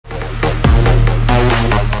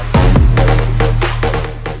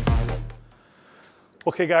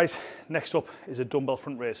Okay guys, next up is a dumbbell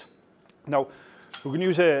front raise. Now, we're going to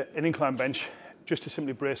use an incline bench just to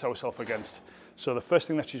simply brace ourselves against. So the first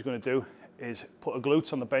thing that she's going to do is put her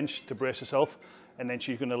glutes on the bench to brace herself, and then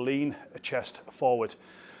she's going to lean her chest forward.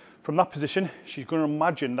 From that position, she's going to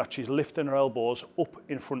imagine that she's lifting her elbows up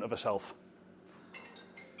in front of herself.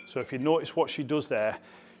 So if you notice what she does there,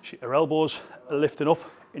 her elbows are lifting up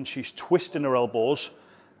and she's twisting her elbows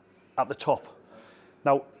at the top.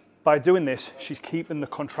 Now, by doing this, she's keeping the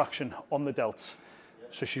contraction on the delts.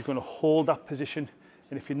 So she's going to hold that position.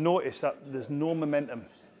 And if you notice that there's no momentum,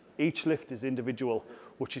 each lift is individual,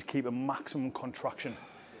 which is keeping maximum contraction.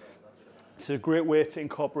 It's a great way to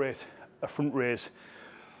incorporate a front raise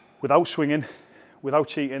without swinging, without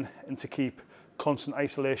cheating, and to keep constant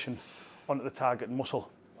isolation onto the target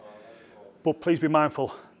muscle. But please be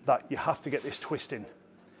mindful that you have to get this twist in.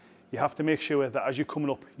 You have to make sure that as you're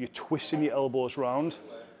coming up, you're twisting your elbows round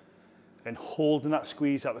and holding that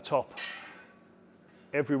squeeze at the top.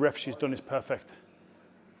 Every rep she's done is perfect.